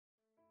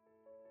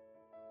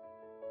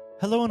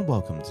Hello and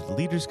welcome to the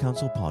Leaders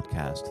Council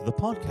podcast, the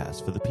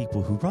podcast for the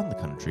people who run the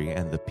country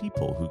and the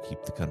people who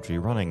keep the country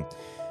running.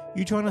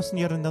 You join us on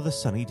yet another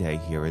sunny day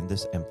here in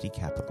this empty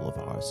capital of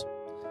ours.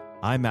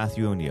 I'm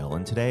Matthew O'Neill,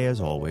 and today, as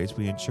always,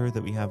 we ensure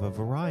that we have a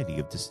variety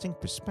of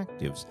distinct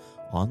perspectives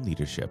on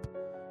leadership.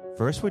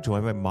 First, we're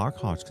joined by Mark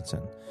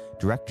Hodgkinson,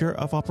 Director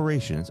of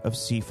Operations of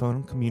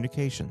CFone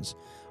Communications,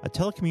 a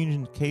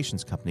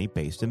telecommunications company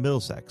based in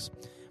Middlesex.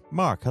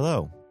 Mark,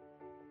 hello.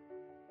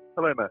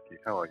 Hello, Matthew.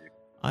 How are you?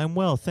 I'm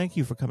well. Thank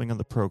you for coming on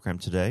the program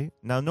today.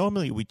 Now,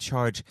 normally we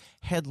charge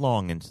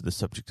headlong into the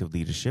subject of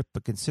leadership,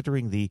 but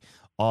considering the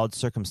odd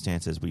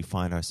circumstances we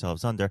find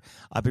ourselves under,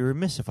 I'd be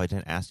remiss if I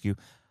didn't ask you,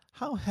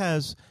 how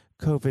has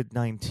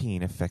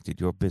COVID-19 affected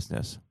your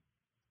business?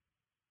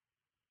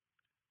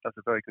 That's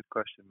a very good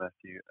question,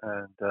 Matthew,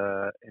 and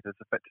it has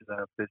affected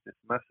our business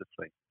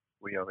massively.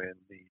 We are in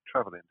the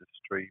travel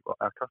industry, well,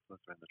 our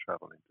customers are in the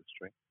travel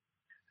industry,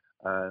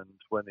 and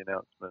when the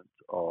announcement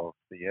of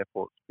the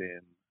airports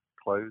being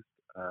closed,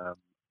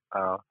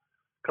 our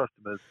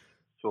customers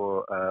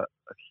saw a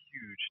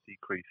huge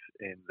decrease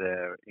in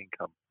their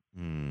income,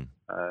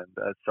 and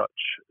as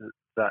such,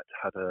 that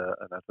had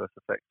an adverse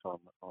effect on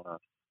us.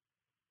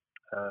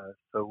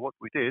 So what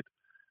we did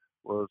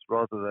was,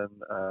 rather than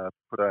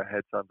put our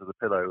heads under the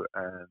pillow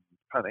and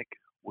panic,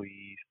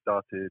 we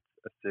started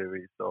a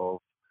series of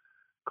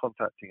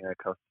contacting our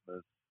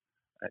customers,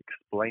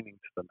 explaining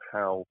to them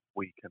how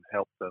we can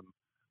help them,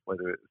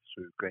 whether it's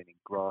through gaining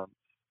grants,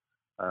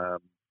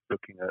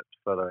 looking at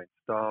furloughing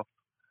staff,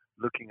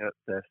 looking at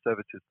their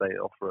services they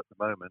offer at the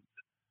moment,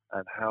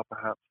 and how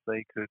perhaps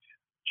they could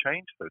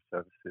change those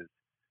services.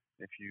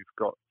 If you've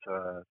got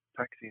a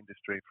taxi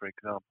industry, for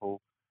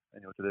example,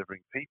 and you're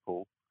delivering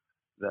people,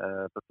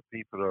 but the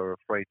people are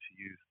afraid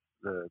to use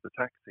the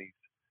taxis,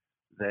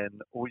 then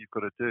all you've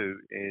got to do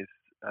is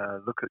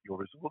look at your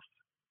resource,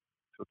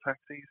 your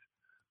taxis,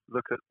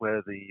 look at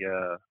where the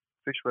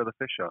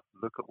fish are,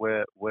 look at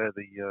where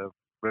the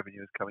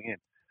revenue is coming in.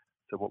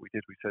 So what we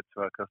did, we said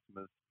to our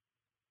customers,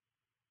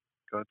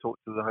 go and talk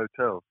to the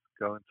hotels,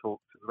 go and talk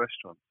to the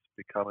restaurants,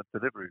 become a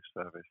delivery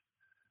service,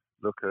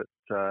 look at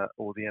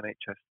all the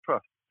NHS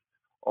trusts,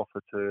 offer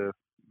to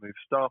move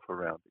staff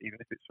around, even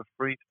if it's for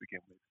free to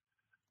begin with.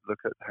 Look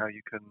at how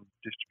you can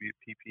distribute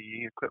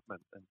PPE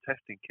equipment and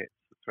testing kits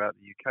throughout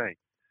the UK.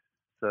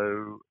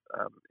 So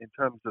in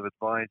terms of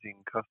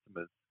advising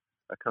customers,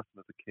 our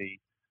customers are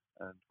key,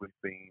 and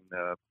we've been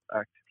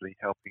actively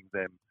helping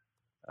them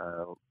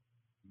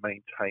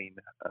maintain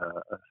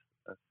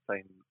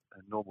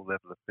a normal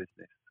level of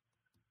business.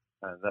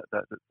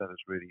 That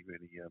has really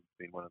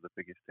been one of the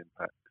biggest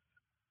impacts.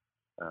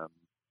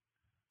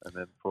 And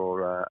then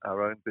for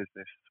our own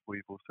business,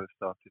 we've also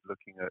started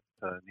looking at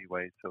new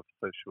ways of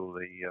doing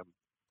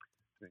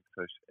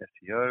social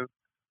SEO,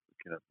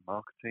 looking at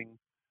marketing,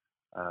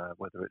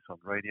 whether it's on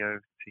radio,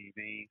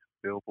 TV,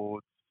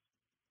 billboards.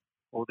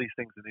 All these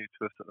things are new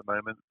to us at the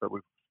moment, but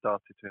we've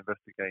started to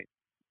investigate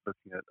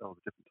looking at all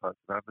the different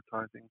types of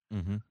advertising.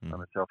 I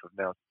myself have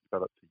now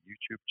developed a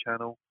YouTube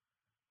channel.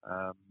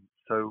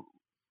 So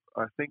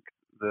I think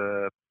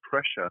the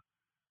pressure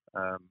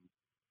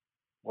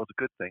was a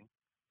good thing,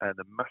 and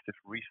the massive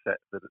reset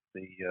that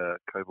the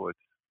COVID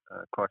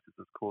crisis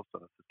has caused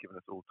on us has given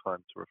us all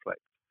time to reflect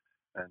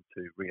and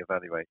to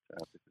reevaluate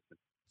our businesses.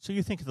 So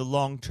you think in the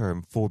long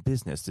term for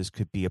business, this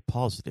could be a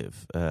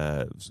positive,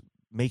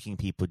 making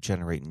people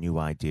generate new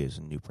ideas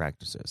and new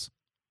practices?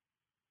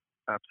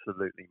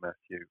 Absolutely,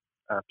 Matthew.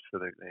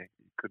 Absolutely.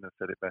 You couldn't have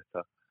said it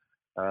better.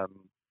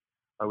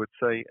 I would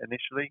say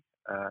initially,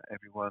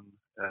 everyone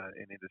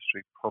in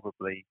industry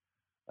probably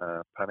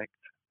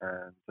panicked,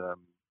 and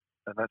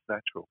that's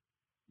natural.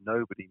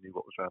 Nobody knew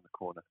what was around the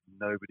corner.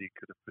 Nobody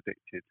could have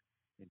predicted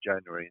in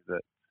January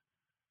that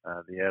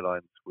the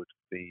airlines would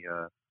be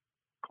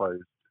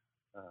closed,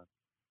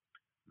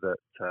 that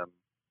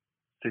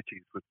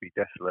cities would be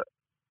desolate,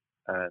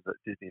 and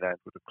that Disneyland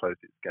would have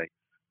closed its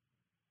gates.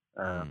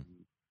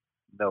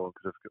 No one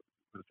could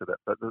have said that.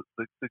 But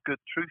the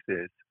good truth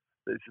is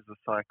that this is a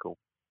cycle.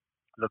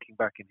 Looking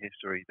back in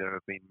history, there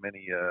have been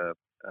many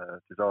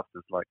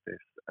disasters like this,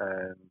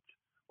 and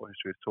what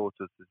history has taught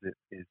us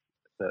is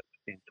that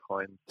in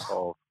times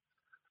of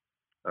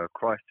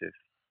crisis,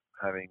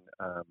 having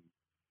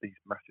these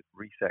massive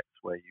resets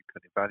where you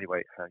can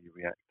evaluate how you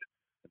react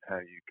and how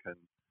you can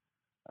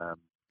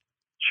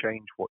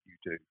change what you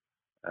do,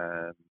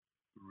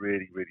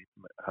 really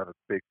have a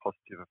big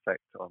positive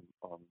effect on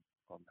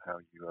how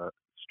you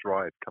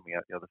strive coming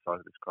out the other side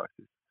of this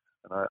crisis.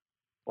 And I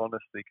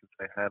honestly can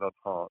say hand on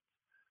heart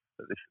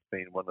that this has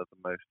been one of the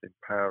most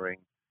empowering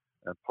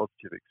and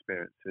positive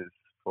experiences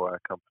for our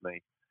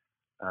company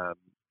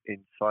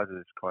inside of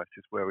this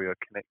crisis, where we are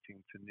connecting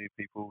to new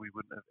people we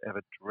wouldn't have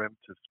ever dreamt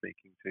of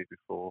speaking to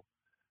before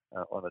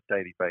on a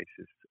daily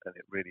basis, and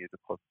it really is a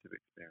positive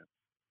experience.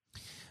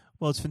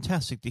 Well, it's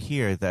fantastic to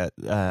hear that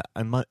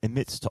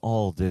amidst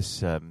all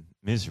this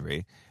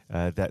misery,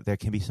 that there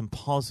can be some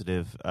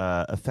positive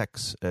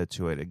effects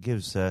to it. It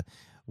gives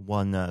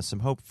some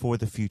hope for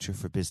the future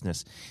for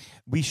business.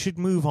 We should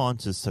move on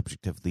to the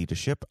subject of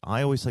leadership.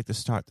 I always like to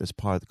start this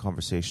part of the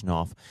conversation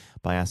off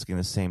by asking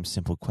the same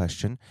simple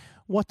question.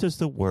 What does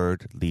the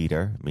word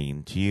leader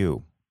mean to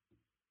you?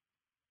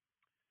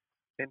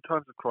 In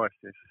times of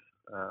crisis,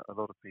 a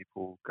lot of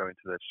people go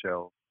into their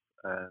shells,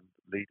 and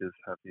leaders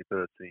have the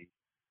ability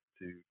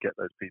to get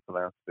those people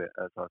out of it,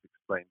 as I've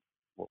explained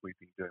what we've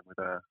been doing with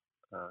our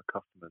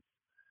customers.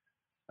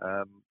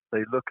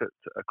 They look at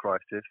a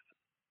crisis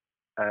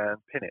and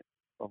pin it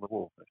on the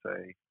wall. They say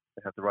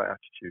they have the right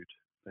attitude.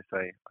 They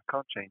say, I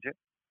can't change it.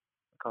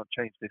 I can't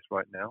change this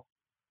right now,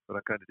 but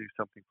I'm going to do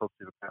something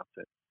positive about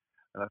it.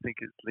 And I think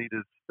it's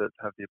leaders that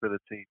have the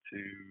ability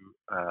to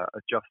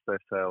adjust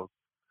their sails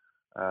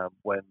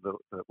when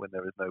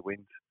there is no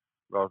wind,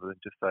 rather than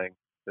just saying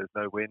there's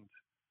no wind,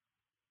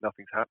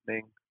 nothing's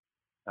happening,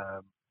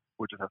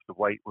 we'll just have to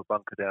wait, we'll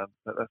bunker down.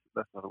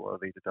 That's not what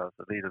a leader does.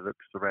 A leader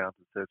looks around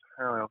and says,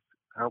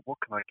 what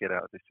can I get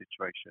out of this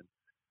situation?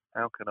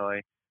 How can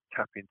I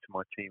tap into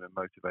my team and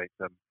motivate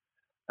them?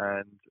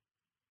 And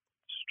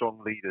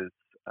strong leaders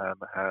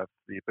have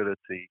the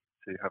ability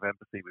to have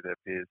empathy with their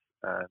peers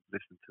and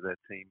listen to their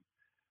team.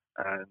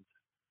 And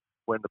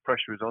when the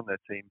pressure is on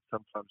their team,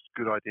 sometimes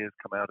good ideas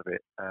come out of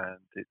it,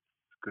 and it's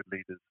good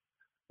leaders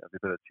have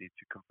the ability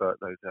to convert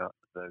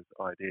those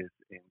ideas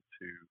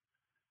into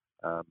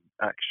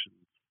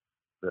actions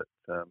that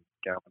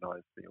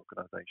galvanize the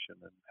organization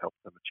and help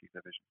them achieve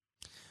their vision.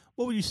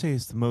 What would you say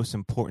is the most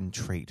important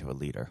trait of a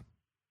leader?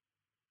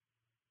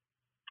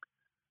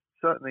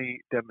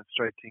 Certainly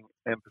demonstrating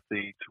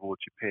empathy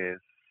towards your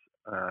peers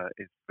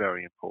is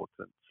very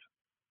important.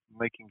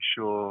 Making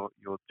sure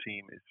your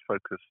team is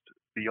focused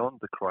beyond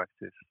the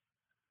crisis.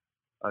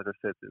 As I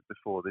said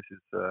before, this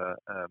is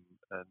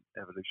an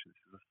evolution,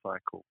 this is a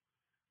cycle.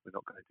 We're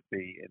not going to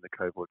be in the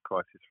COVID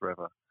crisis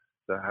forever.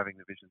 So having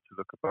the vision to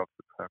look above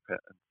the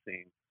parapet and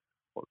seeing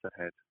what's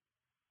ahead.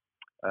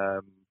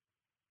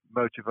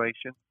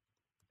 Motivation.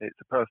 It's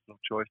a personal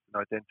choice,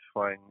 and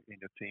identifying in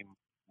your team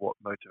what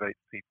motivates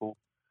people.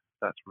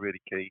 That's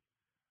really key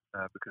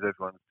because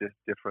everyone's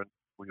different.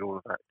 We all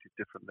have acted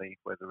differently,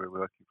 whether we're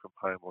working from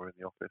home or in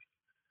the office.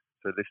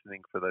 So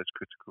listening for those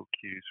critical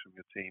cues from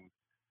your team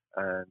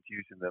and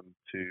using them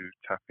to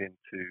tap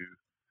into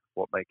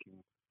what makes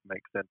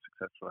them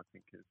successful, I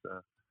think,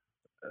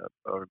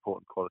 are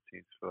important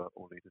qualities for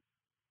all leaders.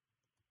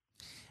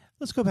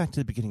 Let's go back to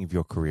the beginning of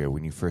your career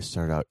when you first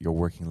started out your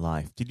working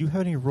life. Did you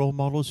have any role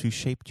models who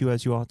shaped you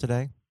as you are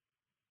today?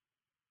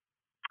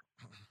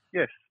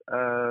 Yes.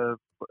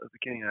 At the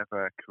beginning of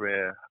our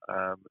career,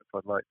 if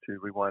I'd like to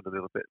rewind a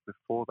little bit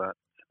before that,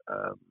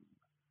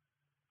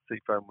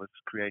 CFone was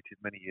created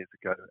many years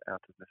ago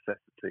out of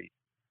necessity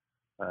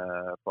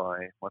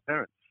by my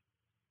parents.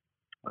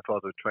 My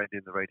father had trained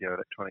in the radio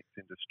electronics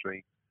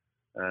industry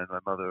and my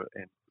mother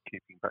in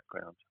bookkeeping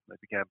background. They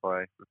began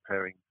by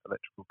repairing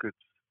electrical goods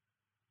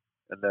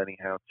and learning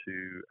how to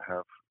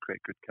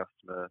create good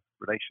customer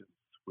relations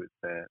with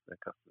their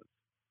customers.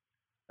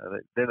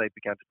 Then they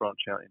began to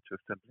branch out into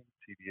assembling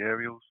TV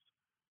aerials.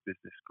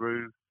 Business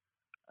grew,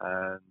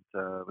 and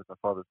with my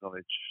father's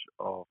knowledge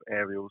of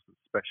aerials and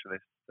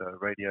specialist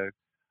radio,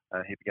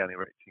 he began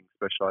erecting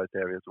specialised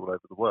areas all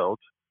over the world.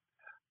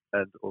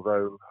 And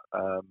although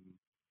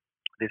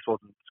this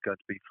wasn't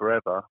going to be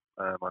forever,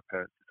 my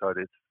parents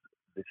decided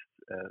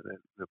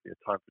there'll be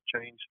a time for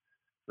change.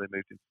 So they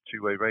moved into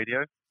two-way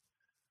radio.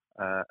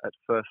 At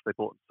first, they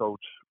bought and sold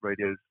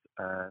radios,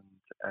 and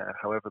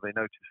however, they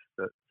noticed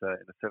that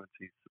in the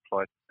 70s,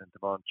 supply and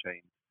demand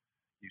chains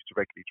used to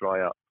regularly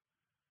dry up.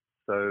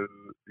 So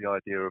the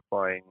idea of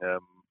buying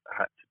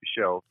had to be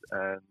shelved,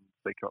 and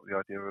they came up with the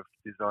idea of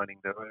designing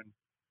their own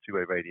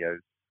two-way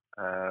radios,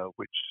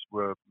 which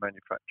were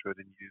manufactured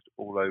and used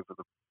all over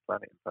the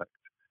planet, in fact.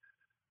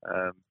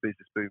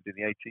 Business boomed in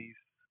the 80s,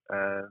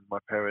 and my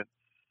parents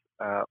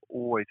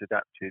always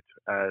adapted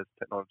as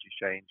technology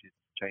changed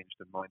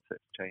and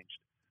mindsets changed,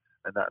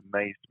 and that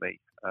amazed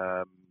me,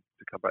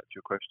 to come back to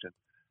your question.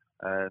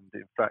 And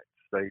in fact,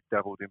 they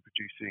dabbled in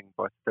producing,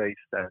 by today's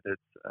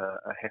standards,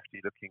 a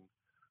hefty-looking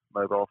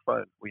mobile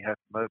phone. We had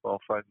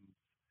mobile phones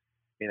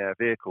in our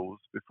vehicles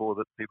before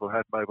that people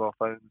had mobile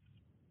phones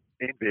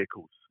in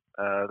vehicles.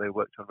 They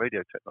worked on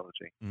radio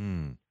technology.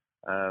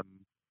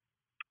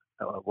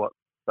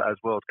 But as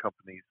world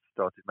companies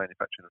started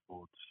manufacturing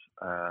aboard,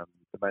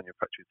 the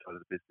manufacturing side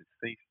of the business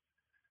ceased,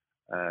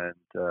 and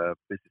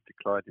business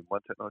declined in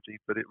one technology,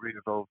 but it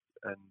re-evolved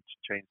and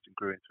changed and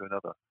grew into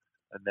another.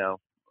 And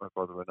now my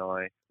brother and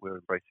I, we're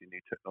embracing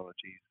new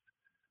technologies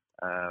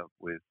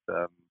with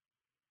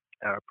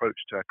our approach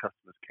to our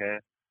customers'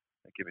 care,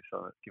 and giving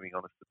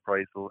honest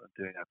appraisal and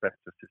doing our best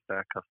to assist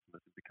our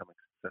customers in becoming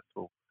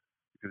successful,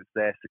 because it's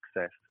their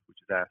success which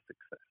is our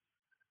success.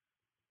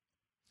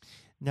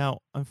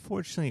 Now,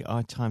 unfortunately,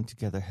 our time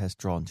together has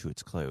drawn to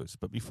its close.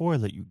 But before I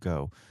let you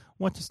go,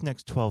 what does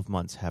next 12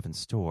 months have in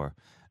store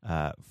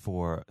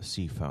for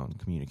CFone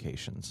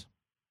Communications?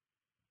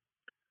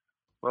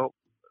 Well,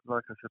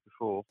 like I said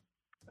before,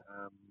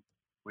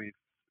 we've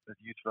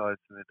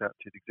utilised and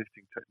adapted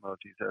existing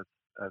technologies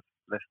as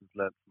lessons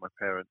learned from my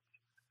parents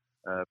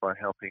by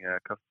helping our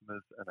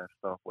customers and our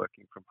staff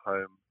working from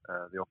home,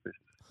 the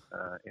office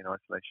in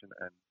isolation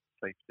and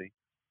safety.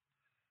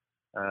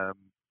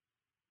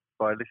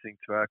 By listening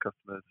to our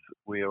customers,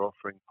 we are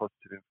offering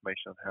positive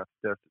information on how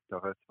to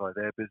diversify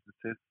their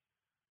businesses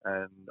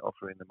and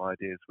offering them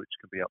ideas which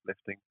can be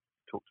uplifting.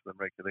 Talk to them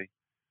regularly,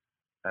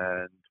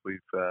 and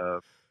we've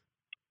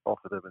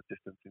offered them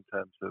assistance in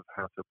terms of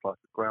how to apply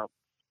for grants,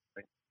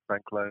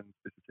 bank loans,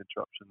 business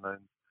interruption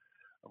loans,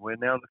 and we're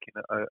now looking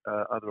at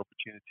other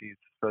opportunities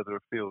further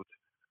afield.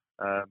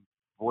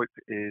 VoIP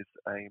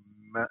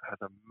has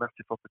a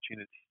massive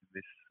opportunity in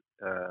this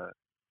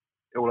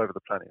all over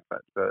the planet, in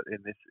fact, but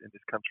in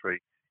this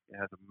country, it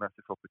has a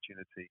massive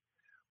opportunity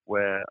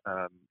where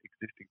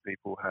existing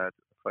people had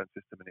a phone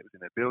system and it was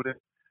in their building,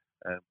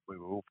 and we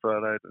were all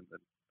furloughed and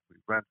we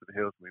ran to the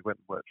hills and we went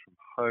and worked from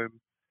home.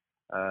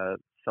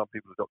 Some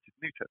people adopted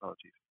new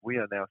technologies. We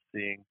are now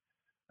seeing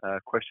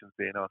questions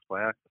being asked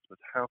by our customers: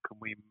 how can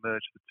we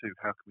merge the two?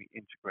 How can we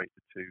integrate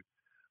the two?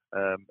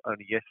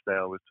 Only yesterday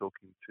I was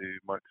talking to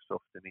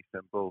Microsoft in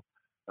Istanbul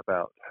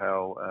about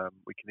how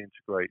we can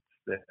integrate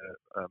their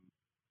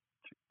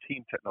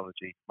team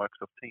technology,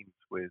 Microsoft Teams,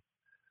 with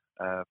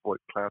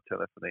VoIP cloud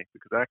telephony,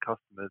 because our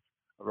customers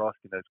are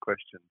asking those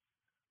questions.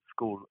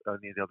 School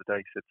only the other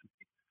day said to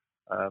me,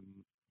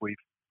 we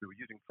were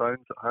using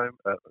phones at home,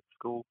 at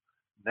school.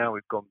 Now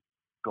we've gone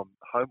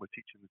home. We're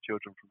teaching the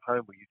children from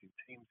home. We're using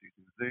Teams,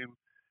 using Zoom,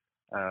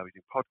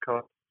 using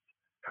podcasts.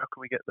 How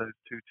can we get those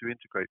two to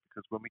integrate?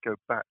 Because when we go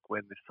back,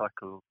 when this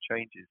cycle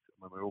changes, and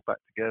when we're all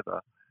back together,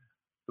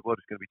 the world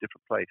is going to be a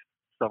different place.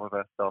 Some of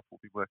our staff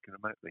will be working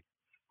remotely.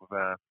 Some of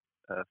our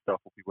staff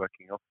will be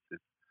working in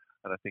offices.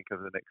 And I think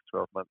over the next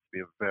 12 months will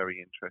be a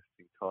very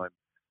interesting time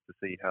to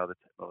see how the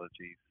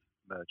technologies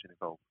merge and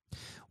evolve.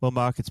 Well,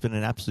 Mark, it's been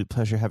an absolute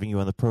pleasure having you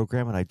on the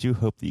program, and I do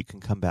hope that you can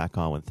come back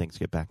on when things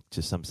get back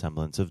to some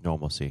semblance of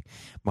normalcy.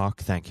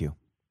 Mark, thank you.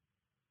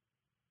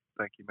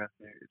 Thank you,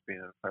 Matthew. It's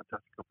been a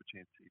fantastic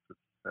opportunity for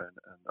CFone,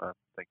 and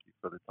thank you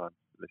for the time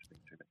listening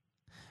to me.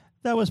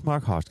 That was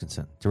Mark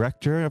Hodgkinson,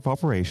 Director of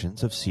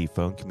Operations of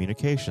CFone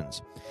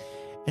Communications.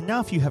 And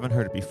now, if you haven't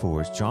heard it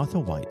before, is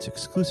Jonathan White's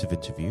exclusive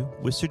interview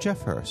with Sir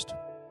Geoff Hurst.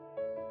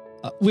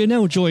 We're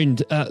now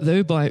joined,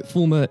 though, by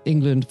former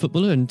England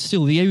footballer and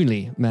still the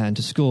only man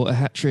to score a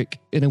hat-trick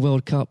in a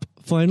World Cup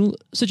final,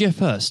 Sir Geoff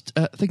Hurst.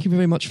 Thank you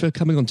very much for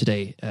coming on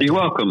today. You're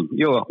welcome.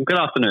 You're welcome. Good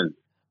afternoon.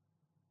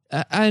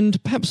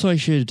 And perhaps I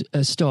should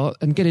start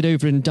and get it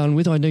over and done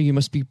with. I know you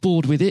must be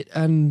bored with it,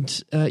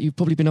 and you've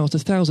probably been asked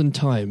 1,000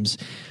 times.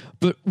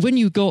 But when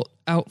you got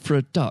out for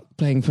a duck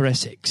playing for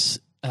Essex,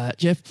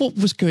 Geoff, what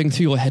was going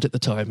through your head at the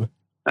time?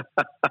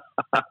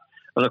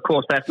 Well, of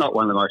course, that's not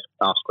one of the most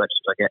asked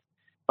questions I get.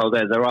 Oh,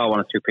 there are one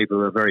or two people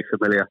who are very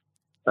familiar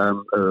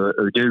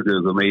who do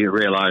Google me, who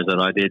realise that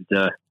I did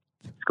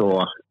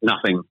score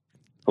nothing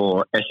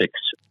for Essex.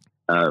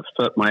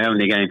 My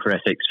only game for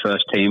Essex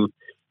first team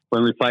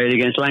when we played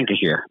against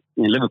Lancashire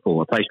in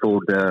Liverpool, a place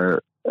called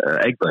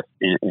Egbert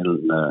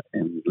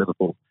in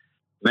Liverpool,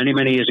 many,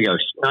 many years ago,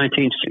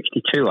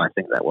 1962, I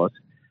think that was.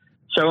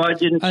 So I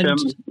didn't, I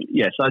didn't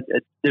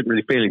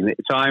really feel it at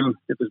the time.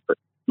 It was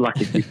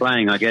lucky to be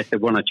playing, I guess. There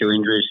were one or two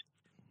injuries.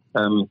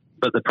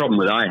 But the problem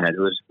that I had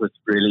was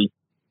really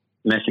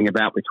messing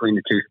about between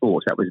the two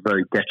sports. That was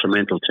very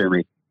detrimental to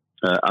me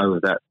over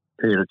that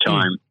period of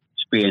time,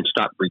 being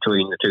stuck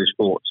between the two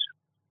sports.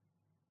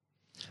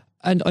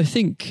 And I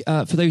think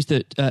for those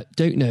that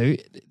don't know,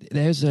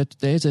 there's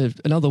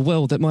another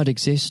world that might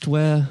exist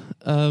where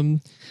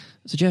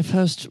Sir Geoff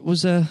Hurst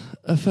was a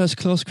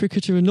first-class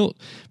cricketer and not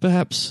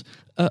perhaps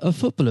a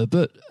footballer.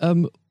 But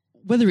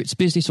whether it's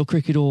business or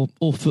cricket or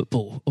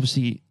football,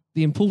 obviously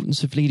the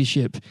importance of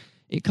leadership,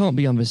 it can't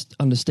be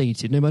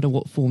understated, no matter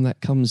what form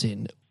that comes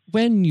in.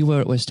 When you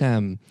were at West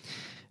Ham,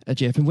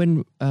 Geoff, and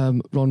when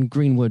Ron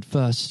Greenwood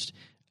first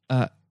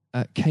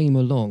came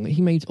along,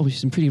 he made obviously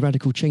some pretty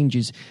radical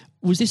changes.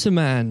 Was this a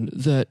man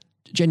that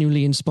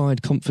genuinely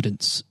inspired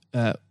confidence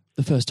the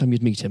first time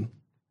you'd meet him?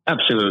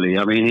 Absolutely.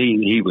 I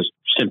mean, he was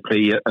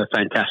simply a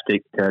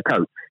fantastic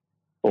coach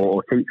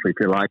or teacher, if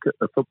you like,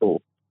 at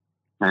football.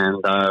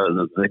 And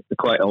they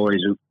quite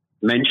always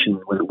mention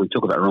when we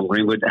talk about Ron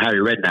Greenwood, Harry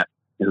Redknapp,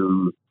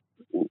 who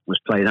was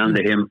played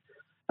under him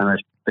and has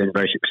been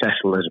very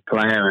successful as a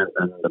player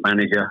and the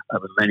manager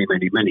over many,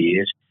 many, many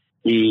years.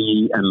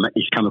 He's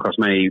come across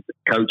many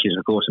coaches,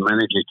 of course, and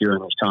managers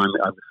during his time,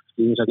 over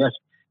 50 years, I guess.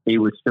 He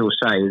would still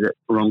say that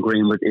Ron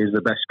Greenwood is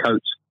the best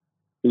coach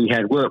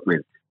he'd worked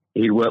with.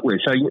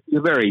 So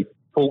you're very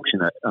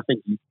fortunate. I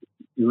think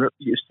you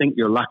think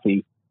you're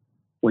lucky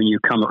when you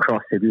come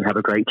across, if you have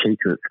a great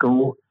teacher at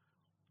school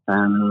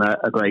and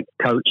a great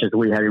coach, as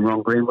we had in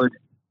Ron Greenwood,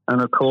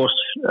 and of course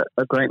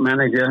a great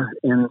manager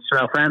in Sir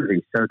Alf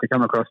Ramsey. So to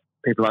come across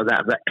people like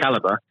that of that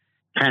calibre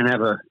can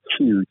have a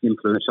huge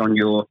influence on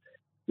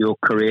your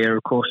career,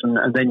 of course,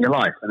 and then your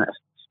life, and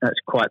that's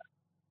quite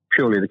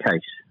purely the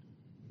case.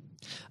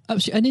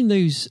 Absolutely. And in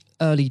those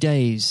early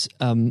days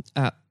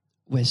at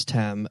West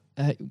Ham,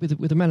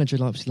 with a manager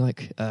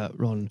like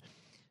Ron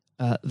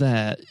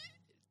there,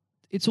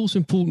 it's also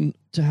important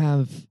to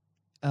have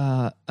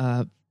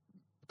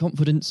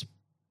confidence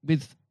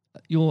with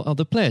your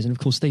other players, and of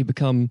course they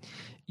become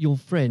your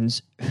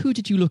friends. Who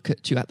did you look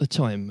at the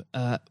time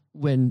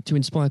when to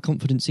inspire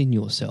confidence in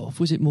yourself?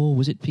 Was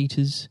it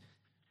Peters?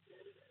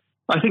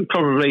 I think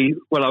probably,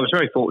 I was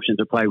very fortunate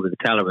to play with the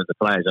calibre of the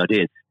players I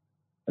did.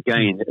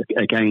 Again,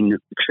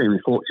 extremely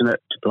fortunate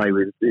to play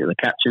with the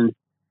captain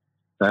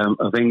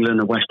of England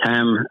and West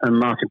Ham, and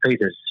Martin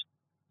Peters,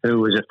 who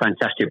was a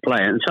fantastic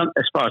player. And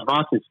as far as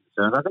Martin's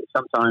concerned, I think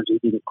sometimes he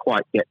didn't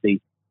quite get the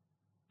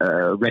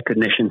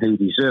recognition he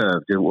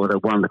deserved, and what a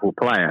wonderful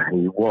player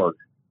he was.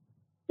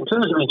 In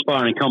terms of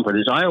inspiring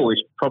confidence, I always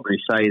probably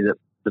say that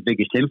the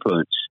biggest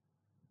influence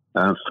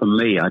for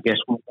me, I guess,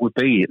 would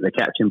be the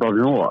captain,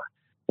 Bobby Moore.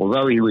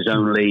 Although he was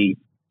only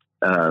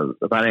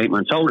about 8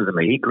 months older than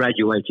me, he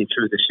graduated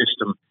through the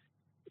system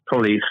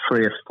probably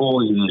 3 or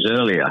 4 years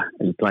earlier.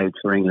 He played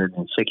for England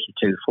in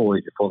 62, 4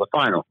 years before the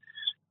final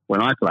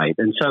when I played.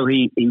 And so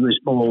he was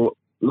more,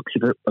 looked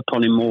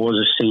upon him more as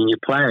a senior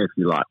player, if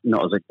you like,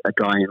 not as a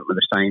guy with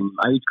the same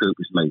age group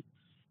as me.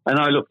 And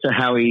I looked at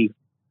how he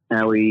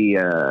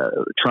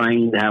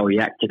trained, how he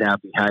acted, how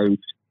he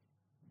behaved,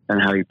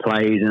 and how he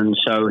played. And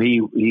so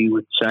he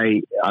would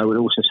say, I would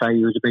also say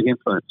he was a big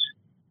influence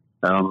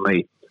on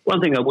me. One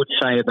thing I would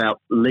say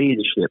about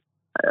leadership,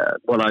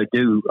 what I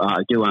do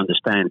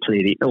understand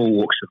clearly in all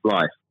walks of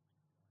life,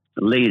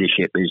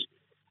 leadership is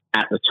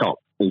at the top,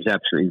 is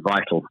absolutely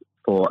vital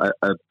for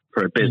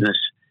a business,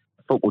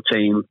 a football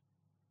team,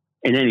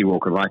 in any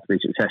walk of life to be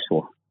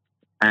successful.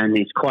 And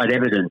it's quite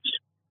evident.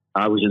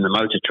 I was in the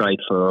motor trade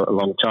for a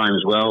long time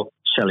as well,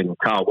 selling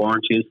car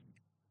warranties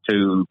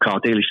to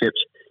car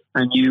dealerships.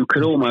 And you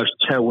could almost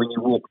tell when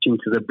you walked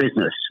into the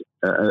business,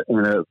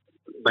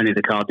 many of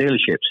the car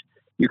dealerships,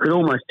 you could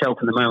almost tell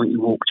from the moment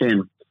you walked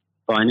in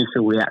by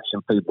initial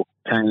reaction, people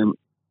came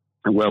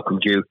and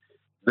welcomed you,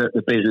 that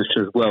the business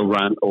was well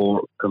run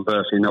or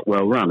conversely not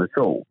well run at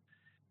all.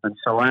 And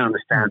so I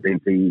understand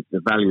the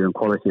value and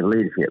quality of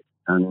leadership.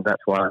 And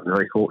that's why I'm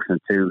very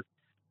fortunate to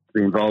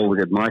be involved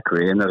in my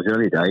career in those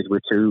early days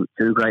with two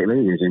great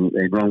leaders in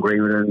Ron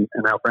Greenwood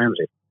and Alf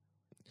Ramsey.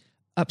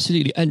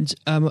 Absolutely. And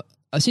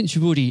since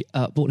you've already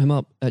brought him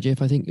up,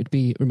 Jeff, I think it'd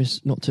be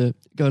remiss not to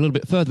go a little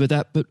bit further with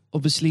that. But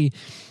obviously,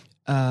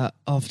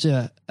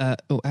 after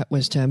at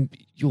West Ham,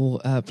 your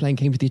playing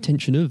came to the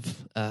attention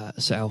of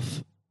Sir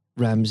Alf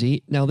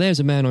Ramsey. Now, there's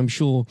a man I'm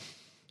sure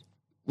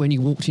when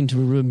you walked into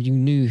a room, you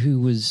knew who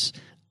was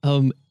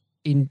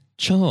in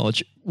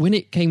charge. When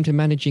it came to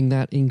managing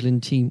that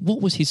England team,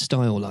 what was his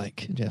style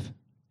like, Jeff?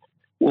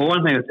 Well,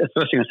 the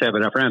first thing I say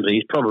about Alf Ramsey,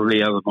 he's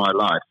probably over my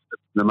life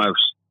the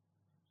most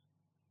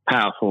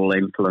powerful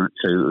influence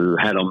who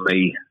had on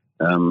me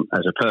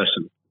as a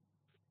person.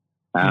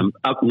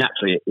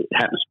 Naturally, it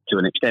happens to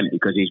an extent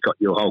because he's got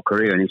your whole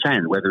career in his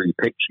hand. Whether he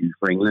picks you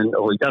for England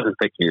or he doesn't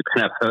pick you, it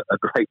can have a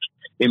great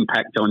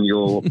impact on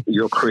your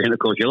career and, of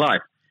course, your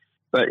life.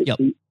 But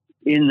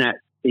in that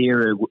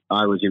era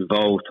I was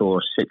involved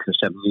for 6 or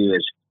 7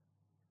 years,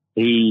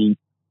 it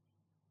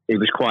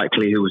was quite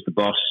clear who was the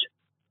boss.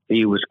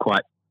 He was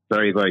quite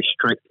very, very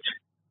strict.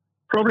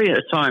 Probably at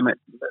the time,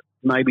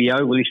 maybe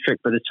overly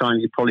strict, but at the time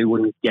you probably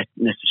wouldn't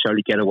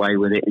necessarily get away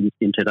with it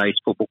in today's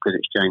football because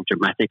it's changed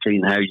dramatically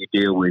in how you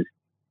deal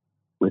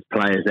with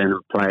players then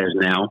and players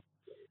now.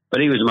 But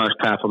he was the most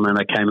powerful man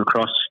I came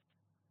across,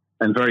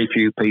 and very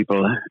few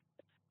people.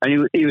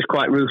 And he was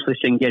quite ruthless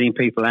in getting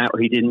people out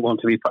who didn't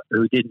want to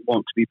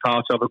be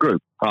part of a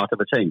group, part of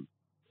a team.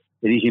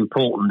 It is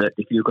important that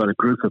if you've got a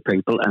group of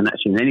people, and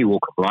that's in any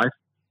walk of life,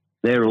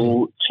 they're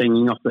all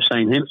singing off the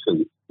same hymn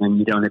sheet, and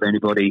you don't have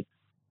anybody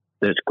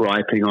that's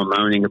griping or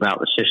moaning about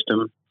the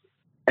system.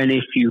 And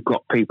if you've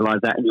got people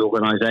like that in the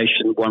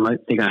organisation, one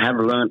thing I have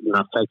learned, and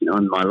I've taken it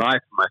on in my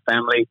life, my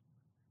family,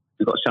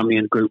 you've got somebody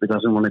in the group that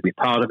doesn't want to be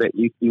part of it,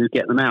 you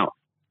get them out.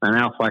 And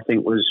Alf, I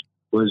think, was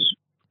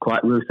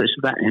quite ruthless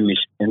with that in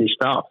his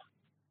staff.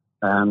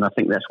 And I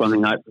think that's one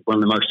of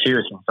the most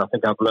serious things I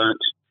think I've learned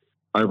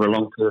over a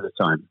long period of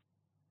time.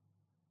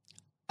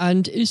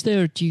 And is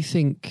there, do you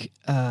think,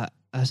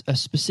 a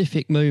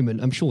specific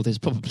moment, I'm sure there's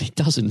probably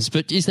dozens,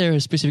 but is there a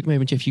specific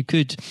moment, if you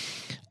could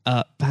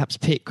perhaps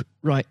pick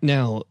right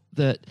now,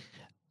 that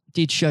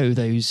did show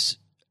those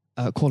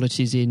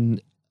qualities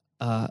in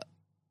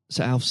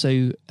Sir Alf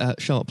so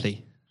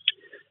sharply?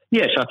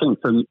 Yes, I think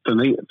for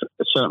me,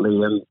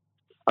 certainly,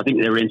 I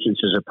think there are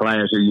instances of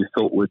players who you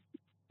thought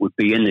would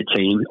be in the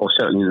team or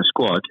certainly in the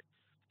squad,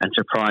 and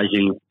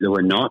surprising they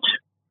were not.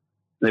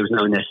 There was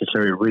no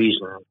necessary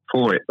reason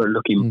for it, but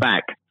looking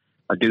back,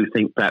 I do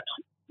think perhaps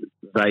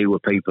they were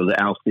people that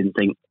Alf didn't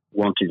think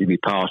wanted to be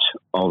part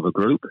of a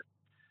group.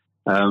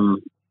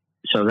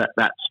 So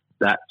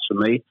that's for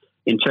me.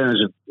 In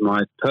terms of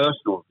my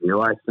personal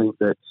view, I think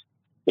that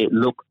it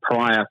looked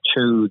prior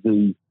to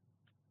the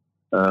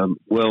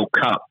World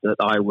Cup that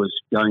I was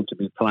going to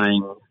be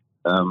playing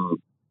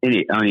in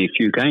it only a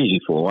few games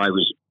before. I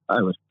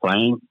was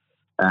playing,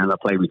 and I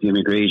played with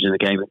Jimmy Greaves in a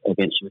game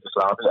against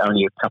Yugoslavia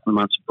only a couple of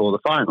months before the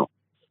final.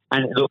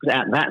 And it looked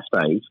at that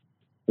stage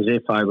as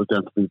if I was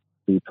going to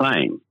be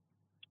playing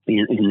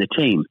in the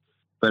team.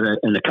 But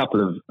in a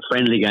couple of more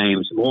friendly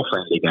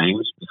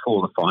games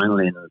before the final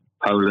in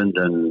Poland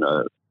and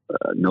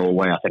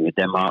Norway, I think, and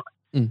Denmark,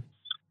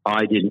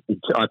 I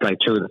played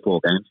 2 of the 4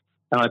 games,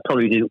 and I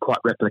probably didn't quite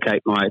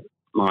replicate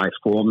my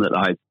form that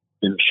I'd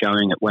been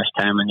showing at West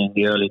Ham and in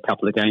the early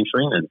couple of games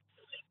for England.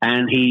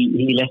 And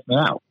he left me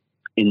out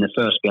in the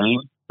first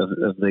game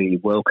of the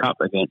World Cup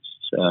against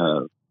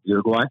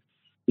Uruguay.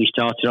 He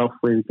started off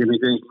with Jimmy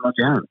Greaves and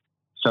Roger Allen.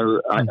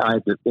 So I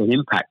had an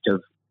impact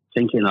of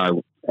thinking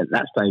at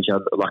that stage I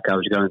looked like I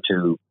was going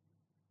to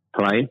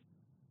play,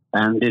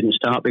 and didn't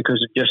start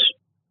because of just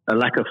a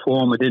lack of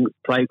form. I didn't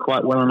play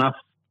quite well enough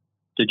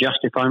to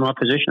justify my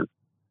position.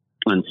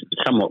 And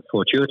somewhat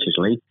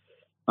fortuitously,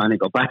 I only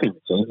got back in the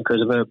team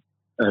because of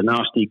a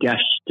nasty gash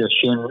to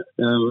shin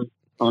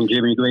on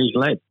Jimmy Greaves'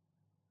 leg.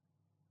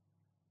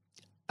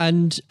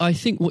 And I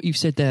think what you've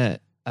said there,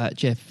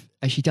 Jeff,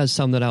 actually does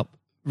sum that up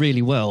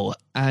really well.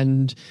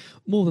 And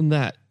more than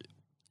that,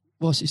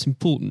 whilst it's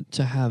important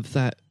to have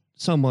that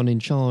someone in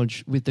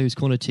charge with those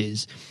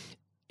qualities,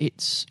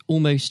 it's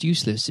almost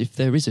useless if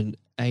there isn't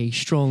a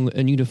strong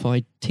and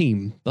unified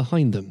team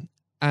behind them.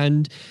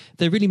 And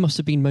there really must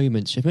have been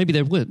moments, maybe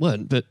there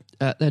weren't, but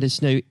let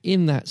us know,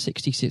 in that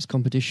 66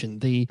 competition,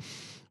 the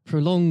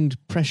prolonged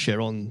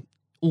pressure on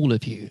all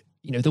of you,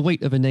 the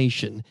weight of a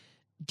nation,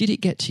 did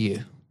it get to you?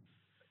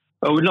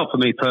 Oh, not for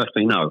me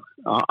personally, no.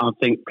 I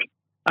think,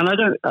 and I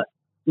don't,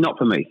 not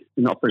for me,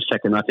 not for a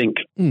second. I think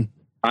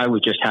I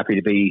was just happy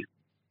to be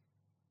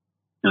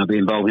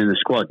involved in the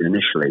squad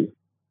initially.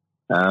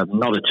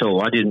 Not at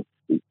all.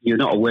 You're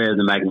not aware of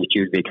the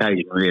magnitude of the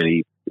occasion,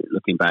 really,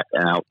 looking back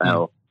out.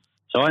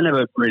 So I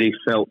never really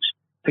felt,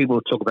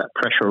 people talk about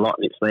pressure a lot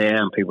and it's there,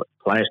 and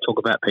players talk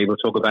about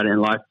it in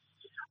life.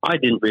 I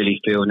didn't really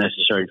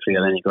necessarily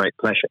feel any great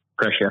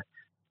pressure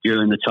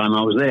during the time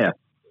I was there.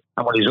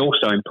 And what is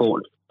also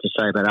important to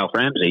say about Alf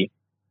Ramsey,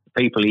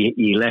 the people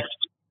he left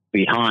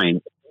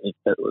behind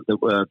that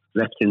were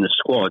left in the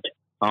squad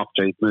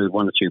after he'd moved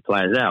 1 or 2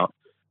 players out,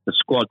 the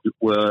squad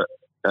were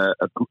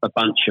a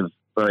bunch of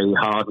very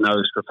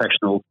hard-nosed,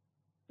 professional,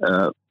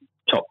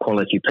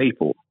 top-quality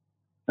people.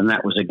 And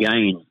that was,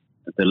 again,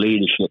 the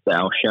leadership that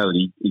Al showed.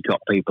 He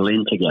got people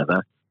in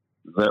together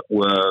that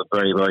were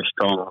very, very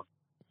strong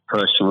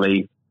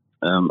personally.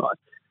 And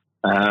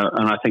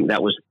I think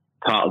that was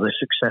part of the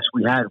success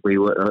we had. We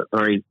were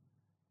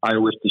I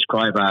always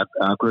describe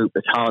our group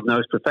as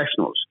hard-nosed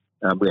professionals.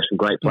 We have some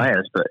great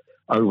players, but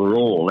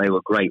overall they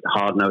were great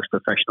hard-nosed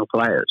professional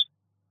players.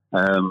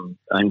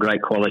 And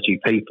great quality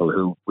people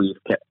who we've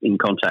kept in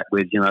contact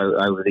with,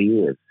 over the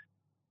years.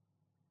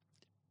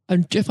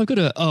 And Jeff, I've got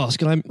to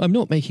ask, and I'm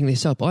not making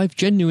this up, I've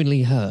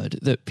genuinely heard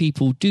that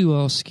people do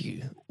ask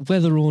you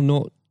whether or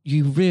not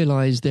you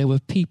realise there were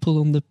people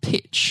on the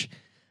pitch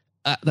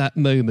at that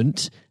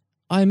moment.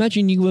 I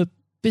imagine you were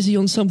busy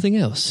on something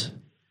else.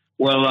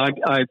 Well, I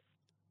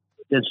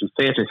did some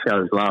theatre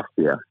shows last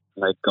year.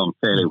 They've gone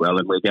fairly well,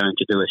 and we're going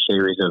to do a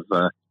series of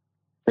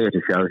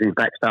theatre shows, in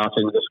fact,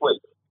 starting this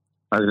week,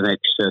 over the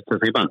next 2 or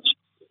 3 months.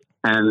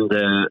 And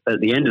at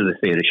the end of the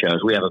theatre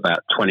shows, we have about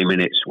 20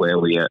 minutes where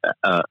we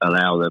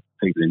allow the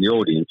people in the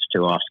audience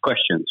to ask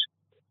questions.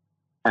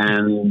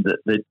 And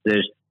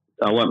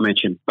I won't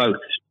mention both.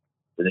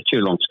 They're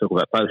too long to talk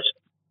about both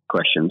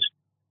questions.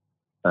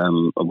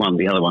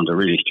 The other one's a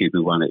really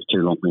stupid one. It's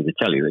too long for me to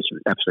tell you. It's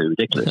absolutely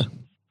ridiculous.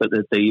 But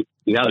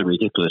the other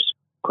ridiculous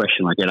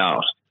question I get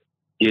asked,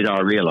 did I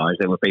realise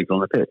there were people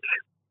on the pitch?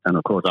 And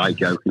of course, I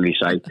jokingly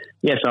say,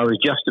 yes, I was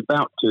just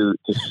about to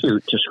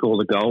shoot to score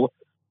the goal.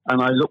 And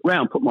I looked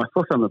round, put my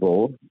foot on the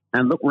ball,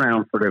 and looked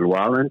round for a little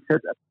while and said,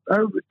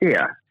 oh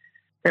dear,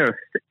 there are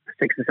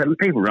 6 or 7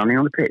 people running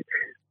on the pitch.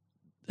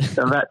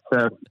 So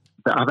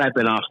I've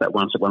been asked that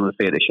once at one of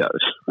the theatre shows.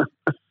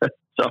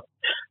 So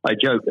I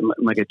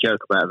make a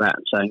joke about that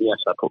and saying, yes,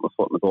 I put my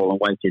foot on the ball and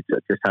waited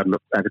to just have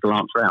a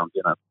glance round,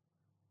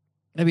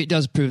 Maybe it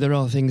does prove there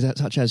are things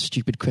such as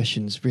stupid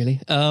questions, really.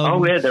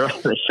 Oh, yeah, there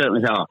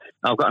certainly are.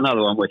 I've got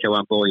another one which I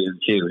won't bore you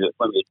with. It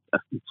won't be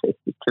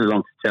too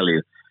long to tell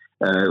you.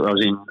 I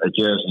was in a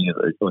Jersey,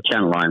 or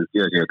Channel Line,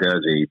 Jersey or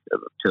Guernsey,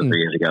 2 or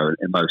 3 years ago,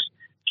 and most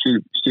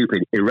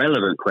stupid,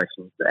 irrelevant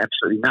questions that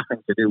absolutely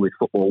nothing to do with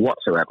football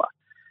whatsoever,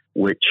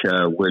 which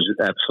was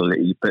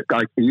absolutely, but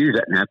I can use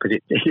that now because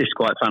it is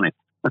quite funny.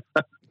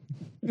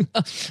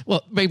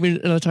 Well, maybe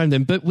another time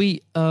then, but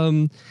we...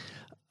 well,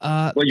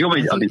 you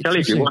want me? I can tell you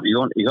if you want.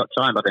 You got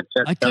time? I can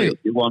tell you if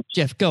you want.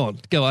 Jeff, go on.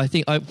 I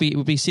think it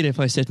would be silly if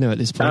I said no at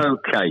this point.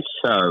 Okay,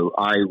 so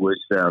I was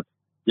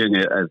doing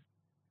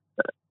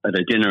at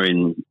a dinner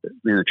in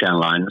the Channel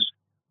Lines,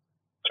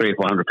 300 or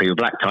 400 people,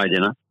 black tie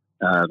dinner,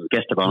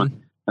 guest of honour.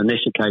 On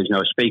this occasion, I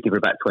was speaking for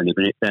about 20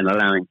 minutes, then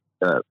allowing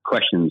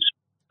questions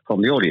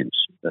from the audience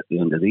at the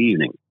end of the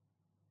evening.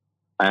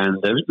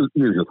 And there was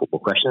usual football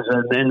questions,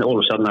 and then all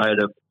of a sudden I had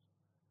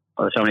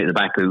somebody at the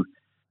back who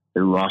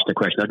who asked a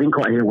question. I didn't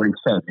quite hear what he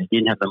said. He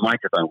didn't have the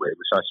microphone with him.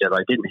 So I said,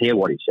 I didn't hear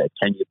what he said.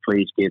 Can you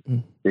please give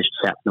this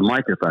chap the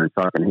microphone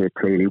so I can hear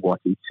clearly what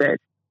he said?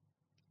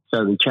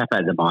 So the chap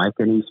had the mic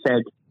and he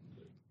said,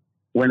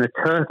 when a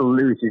turtle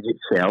loses its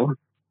shell,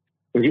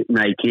 is it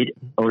naked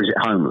or is it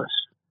homeless?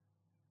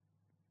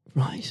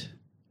 Right.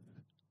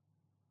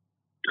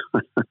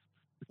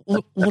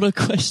 What a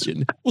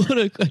question. What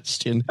a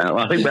question.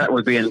 I think that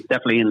would be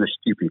definitely in the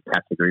stupid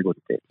category,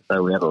 wouldn't it?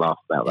 So we had a laugh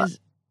about that.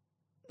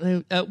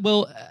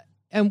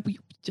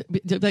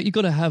 You've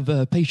got to have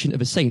a patient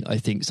of a saint, I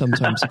think,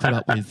 sometimes to put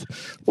up with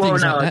things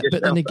like that.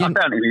 But then again,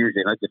 I found it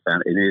amusing. I just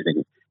found it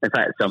amusing. In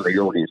fact, some of the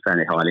audience found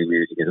it highly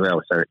amusing as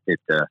well. So it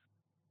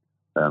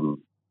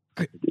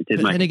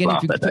did make me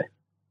laugh that day.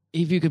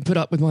 If you can put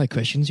up with my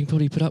questions, you can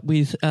probably put up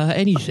with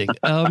anything.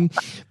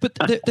 But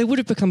there would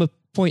have become a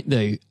point,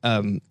 though,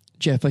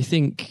 Jeff. I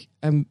think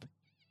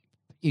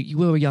you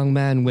were a young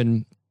man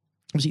when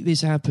obviously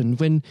this happened,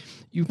 when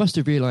you must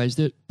have realised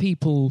that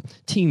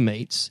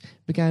teammates,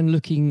 began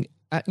looking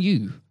at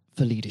you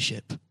for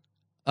leadership.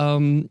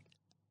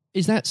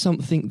 Is that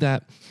something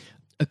that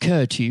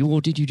occurred to you, or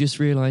did you just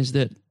realise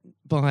that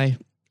by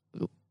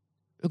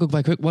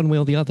one way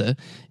or the other,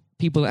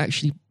 people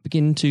actually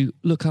begin to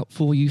look up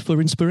for you for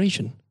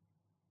inspiration?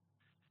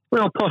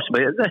 Well,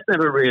 possibly. That's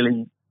never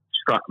really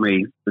struck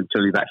me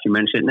until you've actually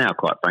mentioned it now,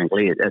 quite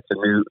frankly. It's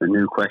a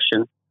new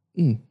question.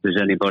 Does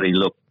anybody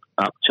look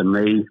up to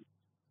me?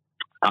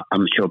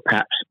 I'm sure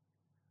perhaps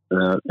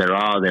there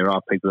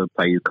are people who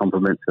pay you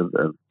compliments of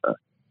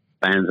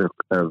fans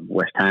of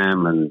West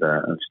Ham and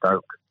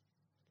Stoke,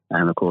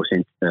 and of course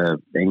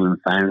England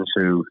fans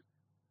who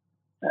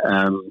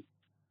I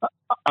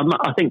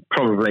think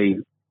probably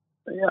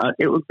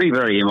it would be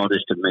very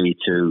immodest of me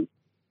to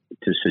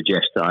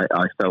suggest that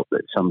I felt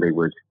that somebody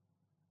was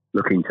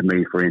looking to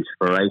me for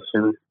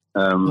inspiration.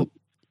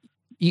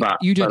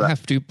 You don't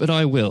have to, but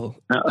I will.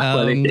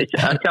 It's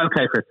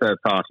okay for a third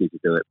party to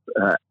do it.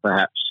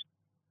 Perhaps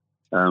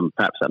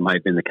that may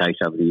have been the case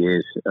over the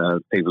years.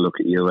 People look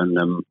at you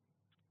and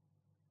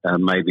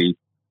maybe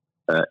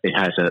it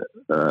has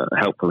a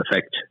helpful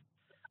effect.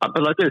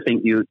 But I do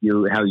think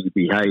you how you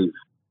behave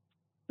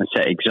and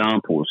set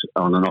examples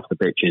on and off the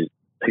pitches,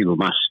 people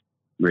must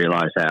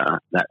realise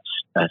that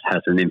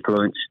has an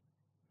influence.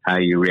 How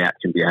you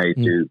react and behave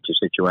to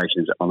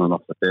situations on and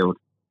off the field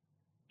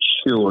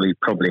surely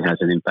probably has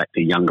an impact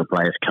to younger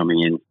players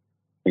coming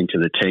into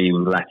the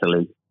team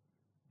latterly.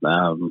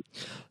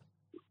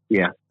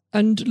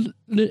 And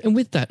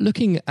with that,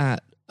 looking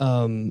at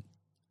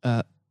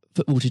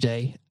football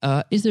today,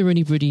 is there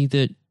anybody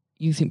that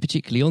you think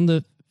particularly on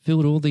the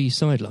field or the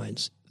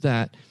sidelines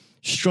that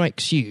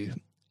strikes you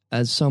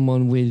as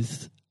someone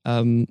with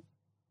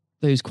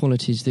those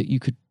qualities that you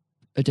could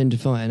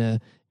identify in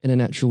a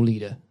natural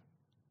leader?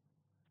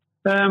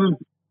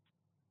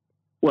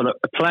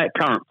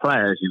 Current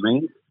players, you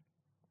mean?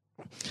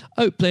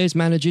 Oh, players,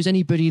 managers,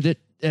 anybody that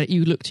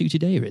you look to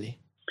today, really?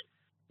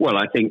 Well,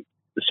 I think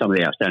some of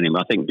the outstanding.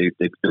 I think the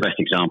best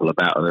example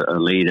about a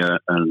leader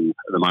at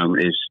the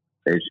moment is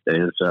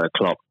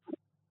Klopp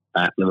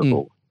at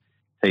Liverpool.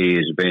 He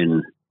has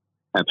been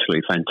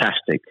absolutely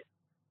fantastic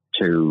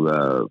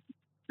to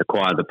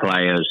acquire the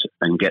players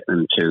and get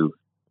them to.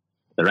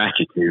 Their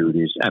attitude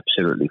is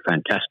absolutely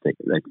fantastic.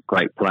 They're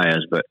great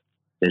players, but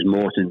there's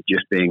more than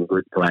just being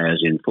good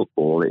players in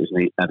football. It is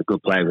to have a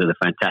good player with a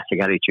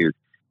fantastic attitude,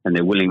 and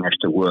their willingness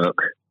to work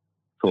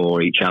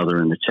for each other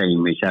and the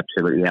team is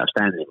absolutely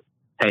outstanding.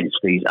 Hence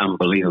these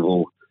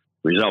unbelievable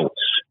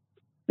results.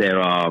 There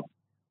are,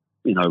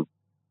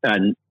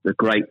 and the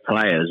great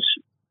players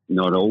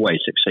not always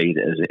succeed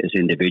as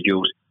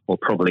individuals, or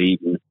probably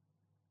even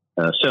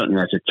certainly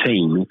as a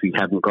team if you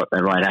haven't got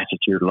the right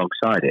attitude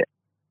alongside it.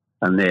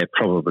 And they're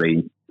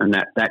probably, and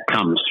that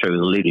comes through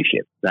the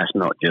leadership. That's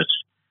not just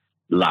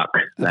luck.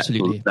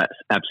 Absolutely. That's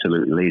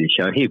absolutely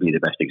leadership. He'd be the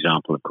best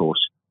example, of course,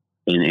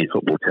 in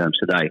football terms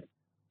today.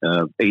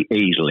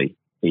 Easily.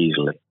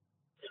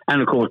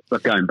 And of course,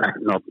 but going back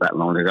not that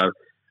long ago,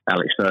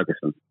 Alex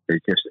Ferguson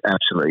is just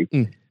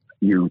absolutely.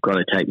 You've got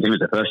to take him as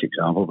the first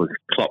example, because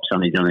Klopp's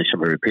only done this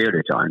over a period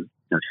of time,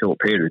 a short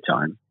period of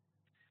time.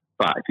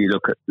 But if you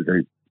look at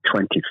the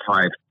 26,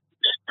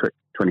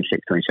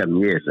 27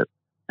 years that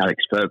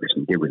Alex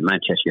Ferguson did with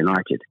Manchester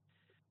United,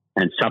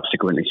 and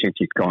subsequently since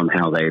he's gone,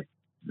 how they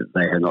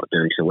are not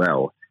doing so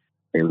well.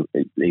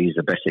 He's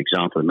the best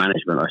example of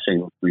management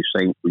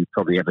we've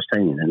probably ever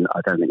seen, and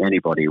I don't think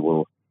anybody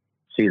will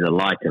see the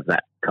light of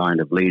that kind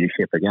of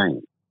leadership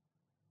again.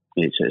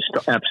 It's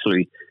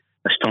absolutely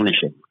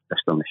astonishing.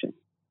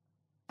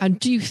 And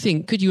do you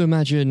think, could you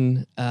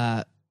imagine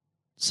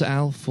Sir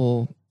Alf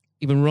or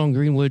even Ron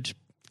Greenwood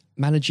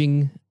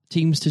managing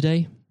teams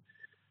today?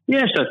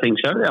 Yes, I think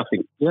so. I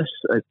think yes,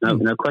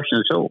 no question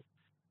at all.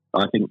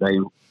 I think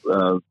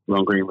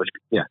Ron Greenwood.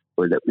 Yeah,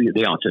 well,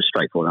 the answer,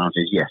 straightforward answer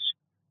is yes.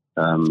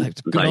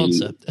 That's a good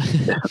answer.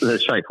 The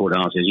straightforward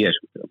answer is yes.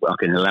 I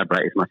can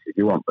elaborate as much as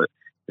you want, but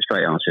the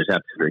straight answer is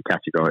absolutely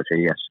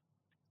categorically yes.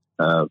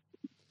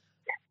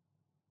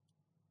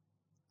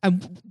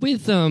 And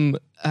with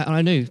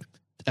I know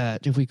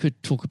if we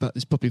could talk about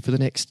this probably for the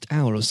next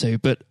hour or so,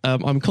 but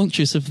I'm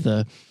conscious of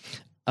the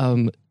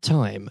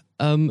time.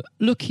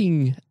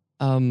 Looking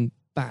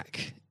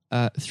back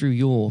through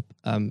your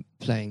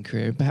playing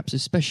career, perhaps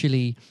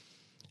especially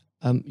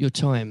your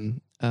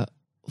time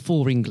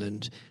for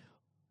England,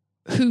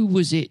 who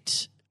was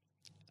it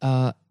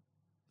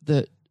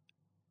that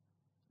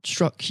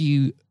struck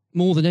you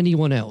more than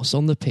anyone else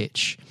on the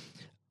pitch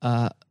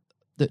that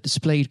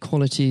displayed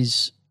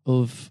qualities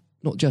of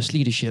not just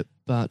leadership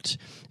but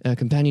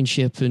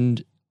companionship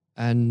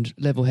and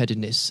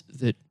level-headedness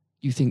that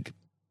you think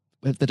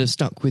that have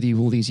stuck with you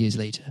all these years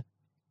later?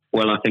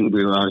 Well, I think I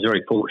was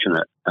very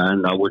fortunate,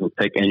 and I wouldn't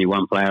pick any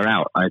one player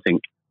out. I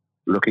think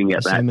looking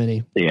at that,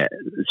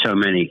 so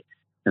many,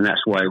 and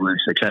that's why we were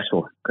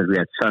successful, because we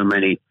had so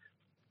many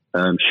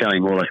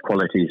showing all those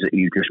qualities that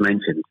you just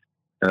mentioned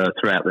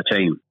throughout the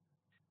team.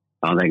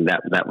 I think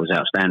that was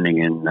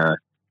outstanding, and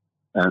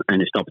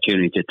it's an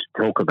opportunity to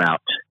talk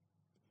about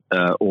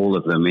all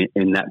of them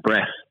in that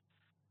breath.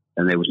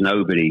 And there was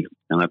nobody,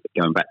 and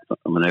going back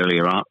from an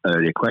earlier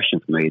question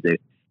for me,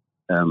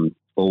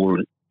 all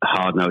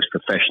hard-nosed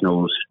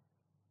professionals,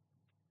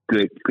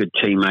 good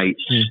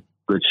teammates,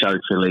 good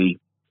socially,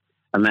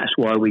 and that's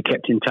why we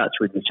kept in touch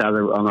with each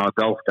other on our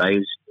golf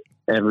days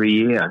every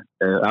year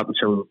up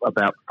until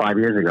about 5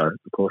 years ago.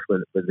 Of course,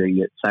 with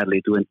the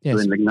sadly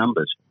dwindling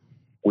numbers,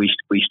 we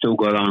still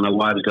got on. Our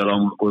wives got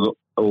on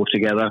all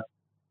together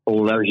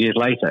all those years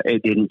later.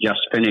 It didn't just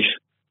finish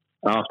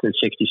after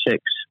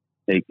 '66.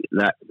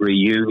 That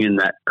reunion,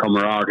 that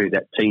camaraderie,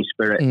 that team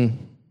spirit,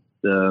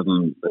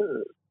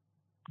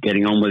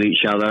 getting on with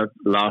each other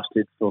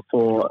lasted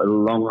for a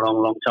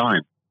long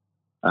time.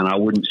 And I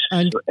wouldn't,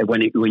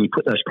 when you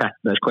put those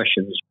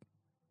questions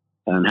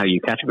and how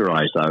you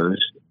categorise those,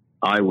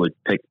 I would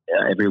pick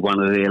every one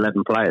of the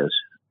 11 players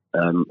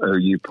who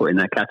you put in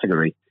that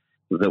category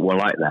that were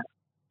like that.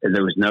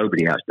 There was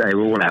nobody else. They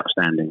were all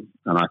outstanding.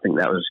 And I think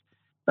that was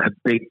a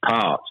big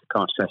part. I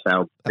can't stress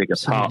how big a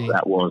part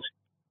that was.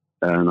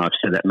 And I've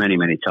said that many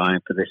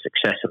times, for the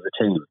success of the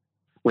team.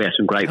 We had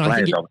some great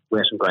players. We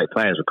had some great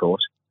players, of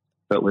course.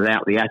 But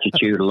without the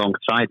attitude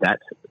alongside that,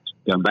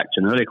 going back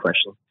to an earlier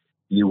question,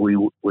 we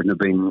wouldn't have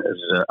been as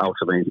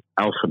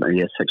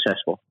ultimately as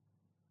successful.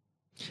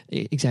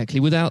 Exactly.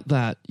 Without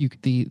that,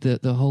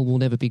 the whole will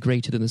never be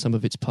greater than the sum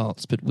of its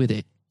parts. But with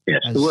it,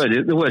 yes, the word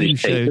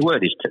is team.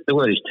 The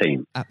word is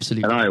team.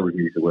 Absolutely. And I always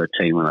use the word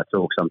team when I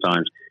talk.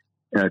 Sometimes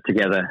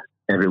together,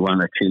 everyone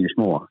achieves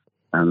more,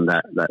 and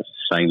that's the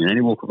same in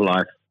any walk of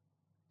life.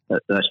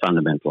 That's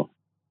fundamental.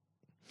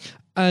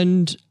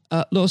 And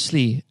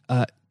lastly,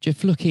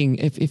 Jeff, looking,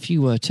 if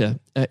you were to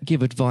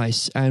give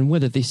advice, and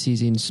whether this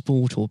is in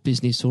sport or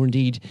business or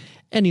indeed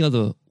any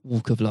other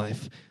walk of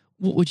life,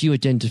 what would you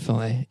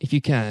identify, if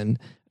you can,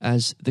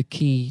 as the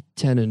key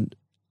tenet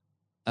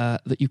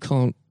that you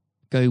can't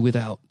go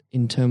without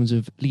in terms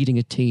of leading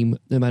a team,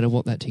 no matter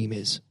what that team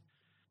is?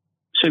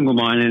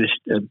 Single-mindedness,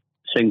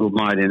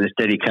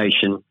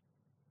 dedication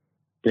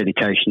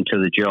to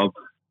the job,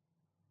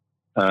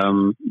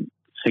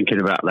 thinking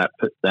about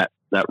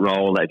that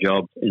role, that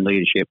job in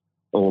leadership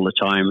all the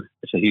time.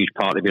 It's a huge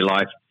part of your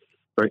life.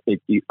 I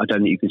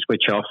don't think you can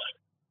switch off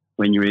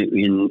when you're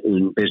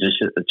in business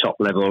at the top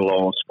level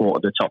or sport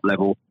at the top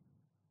level.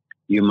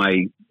 You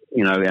may,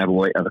 have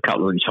a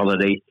couple of weeks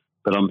holiday,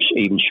 but I'm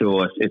even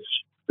sure if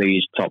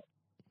these top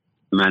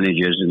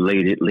managers and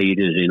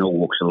leaders in all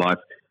walks of life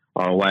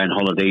are away on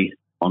holiday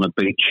on a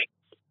beach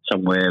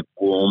somewhere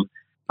warm,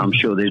 I'm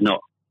sure they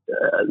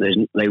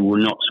will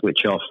not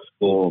switch off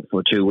for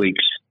 2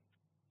 weeks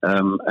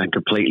and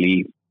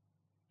completely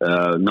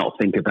not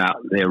think about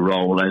their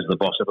role as the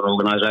boss of an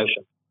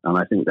organisation. And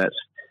I think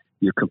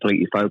you're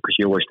completely focused.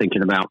 You're always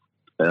thinking about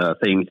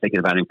things, thinking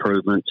about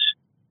improvements,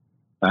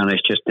 and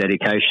it's just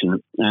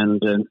dedication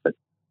and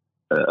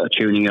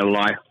tuning your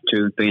life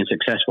to being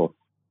successful.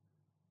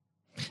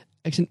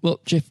 Excellent. Well,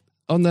 Jeff,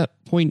 on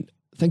that point,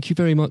 thank you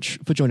very much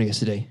for joining us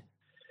today.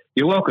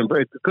 You're welcome.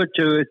 Very good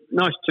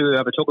nice to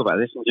have a talk about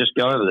this and just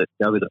go over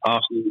the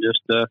past and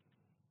just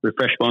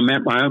refresh my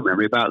own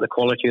memory about the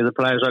quality of the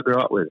players I grew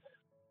up with.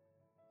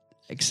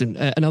 Excellent.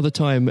 Another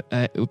time,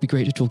 it would be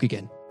great to talk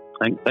again.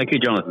 Thank you,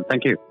 Jonathan.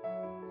 Thank you.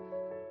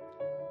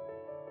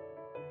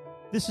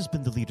 This has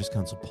been the Leaders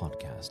Council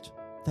podcast.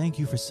 Thank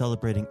you for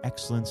celebrating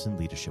excellence in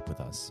leadership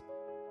with us.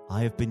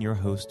 I have been your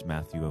host,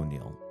 Matthew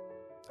O'Neill.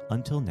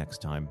 Until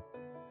next time,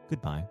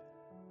 goodbye.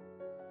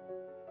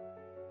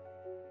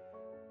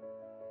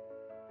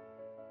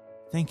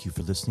 Thank you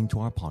for listening to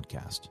our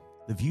podcast.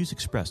 The views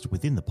expressed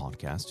within the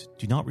podcast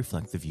do not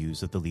reflect the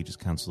views of the Leaders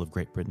Council of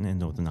Great Britain and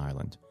Northern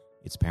Ireland,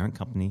 its parent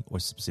company or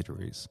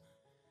subsidiaries,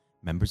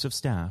 members of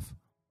staff,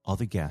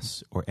 other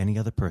guests, or any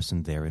other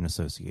person therein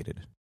associated.